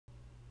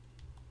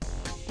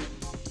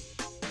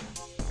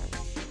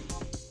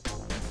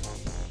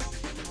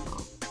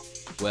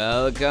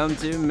Welcome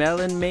to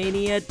Melon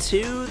Mania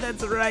 2.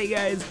 That's right,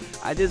 guys.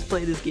 I just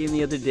played this game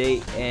the other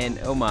day, and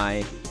oh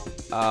my,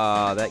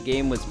 that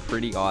game was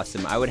pretty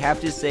awesome. I would have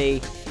to say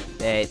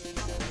that,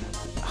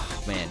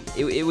 oh man,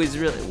 it was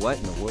really, what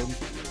in the world?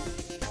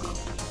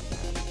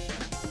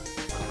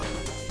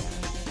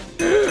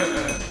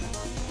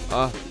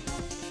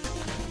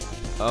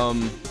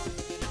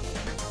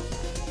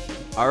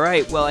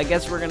 Alright, well, I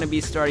guess we're going to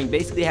be starting.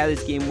 Basically, how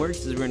this game works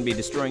is we're going to be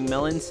destroying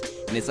melons,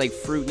 and it's like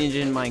Fruit Ninja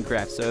in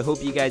Minecraft, so I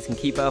hope you guys can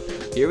keep up.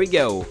 Here we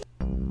go.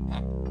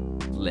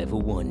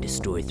 Level 1,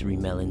 destroy 3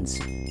 melons.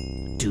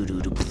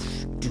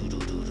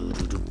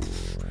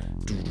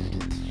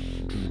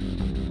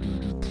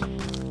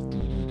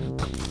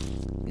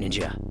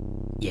 Ninja.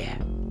 Yeah.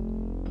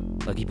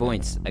 Lucky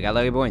points. I got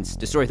lucky points.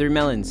 Destroy 3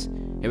 melons.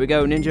 Here we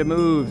go. Ninja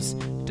moves.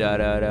 Da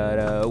da da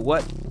da.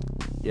 What?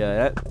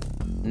 Yeah.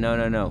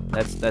 No.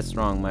 That's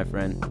wrong, my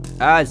friend.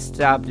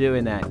 Stop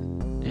doing that.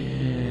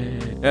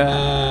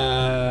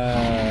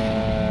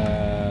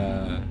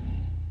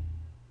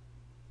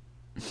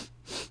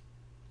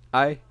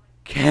 I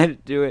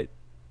can't do it.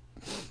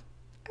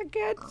 I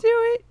can't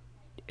do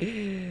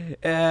it.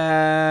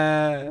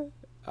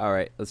 All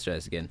right, let's try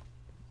this again.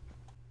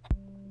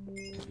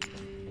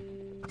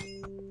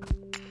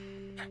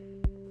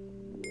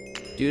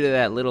 Due to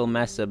that little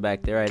mess up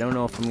back there, I don't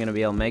know if I'm gonna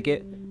be able to make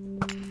it,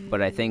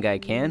 but I think I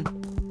can.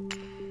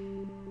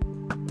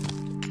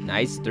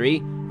 Nice, 3.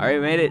 All right,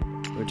 we made it.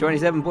 We're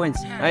 27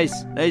 points.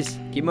 Nice.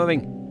 Keep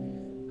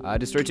moving.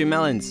 Destroy 2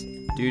 melons.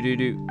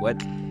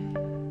 What?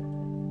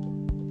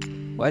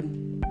 What?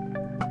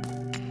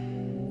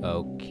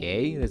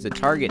 Okay, there's a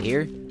target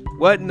here.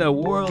 What in the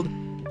world?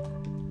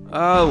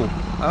 Oh.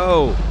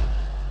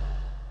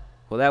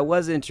 Well, that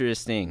was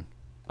interesting.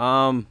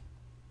 I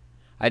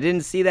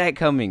didn't see that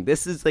coming.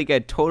 This is like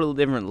a total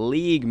different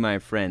league, my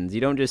friends.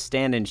 You don't just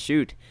stand and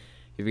shoot.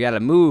 You've got to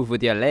move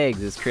with your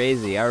legs. It's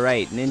crazy. All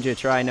right, ninja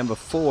try number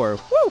 4.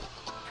 Woo!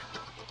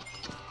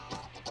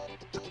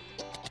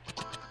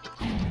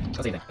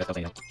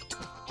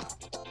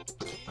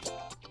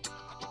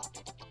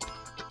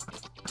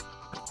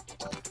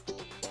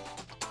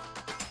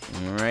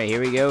 All right,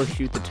 here we go.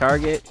 Shoot the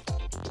target.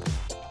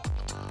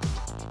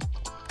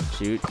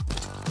 Shoot.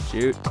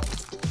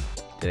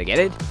 Did I get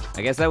it?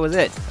 I guess that was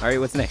it. All right,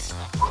 what's next?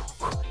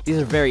 These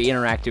are very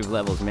interactive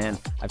levels, man.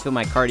 I feel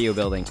my cardio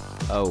building.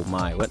 Oh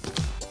my, what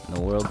in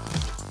the world?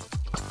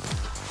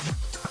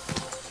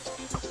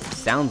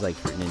 Sounds like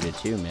Fruit Ninja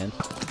 2, man.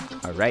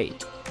 All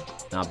right.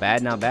 Not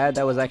bad.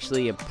 That was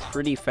actually a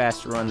pretty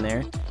fast run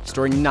there.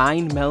 Destroy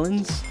 9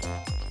 melons?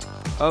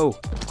 Oh.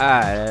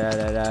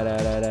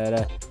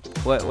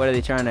 What are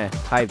they trying to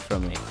hide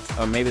from me?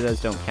 Or maybe those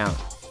don't count.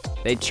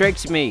 They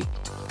tricked me.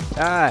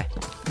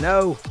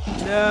 No.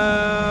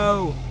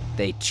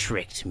 They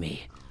tricked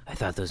me. I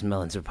thought those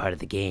melons were part of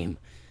the game.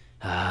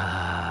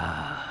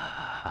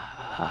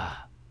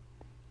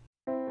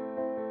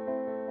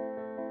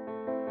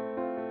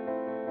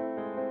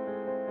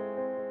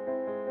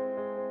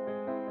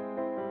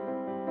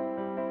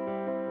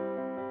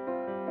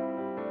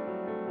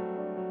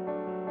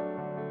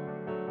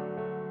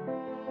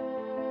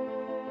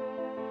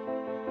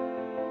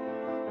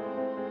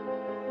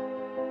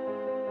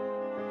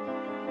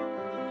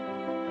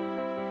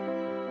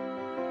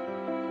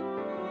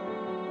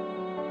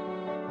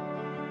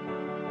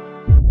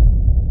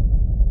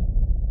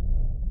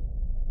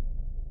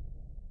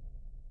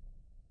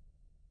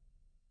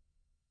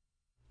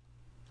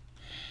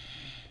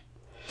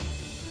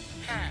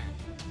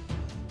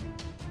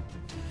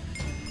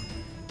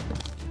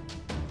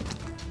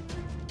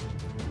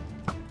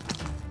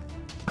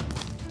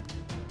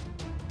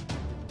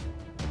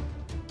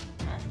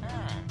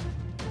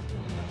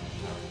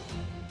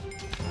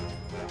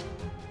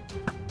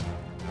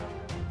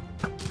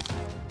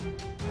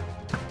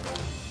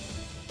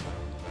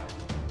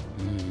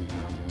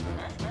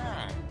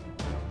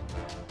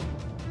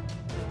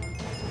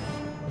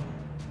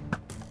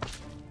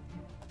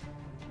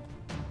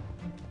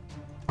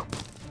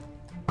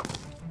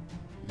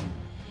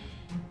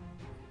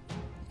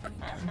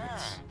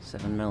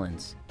 Seven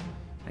melons.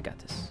 I got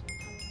this.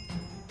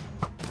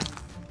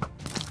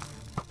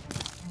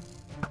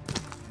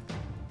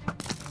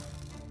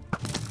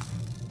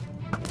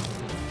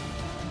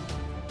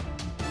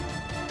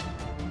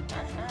 I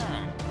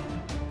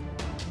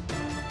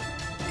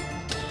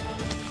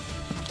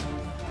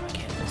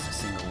can't miss a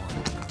single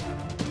one.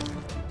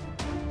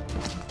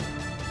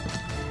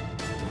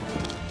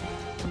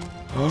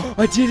 Oh,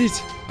 I did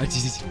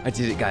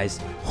it, guys.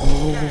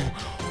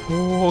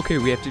 Oh, okay,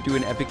 we have to do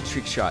an epic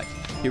trick shot.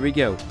 Here we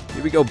go.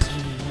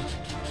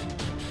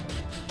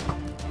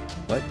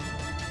 What?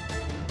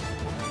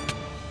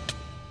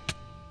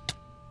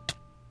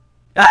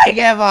 I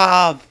give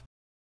up!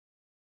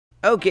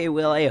 Okay,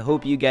 well, I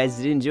hope you guys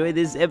did enjoy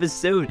this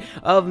episode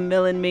of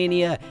Melon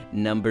Mania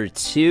number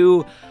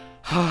 2.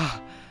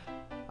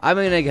 I'm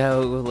gonna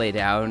go lay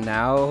down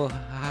now.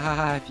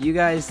 If you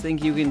guys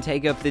think you can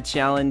take up the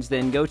challenge,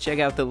 then go check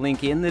out the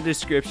link in the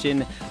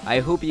description. I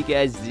hope you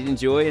guys did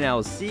enjoy, and I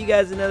will see you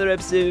guys in another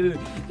episode.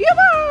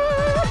 Goodbye!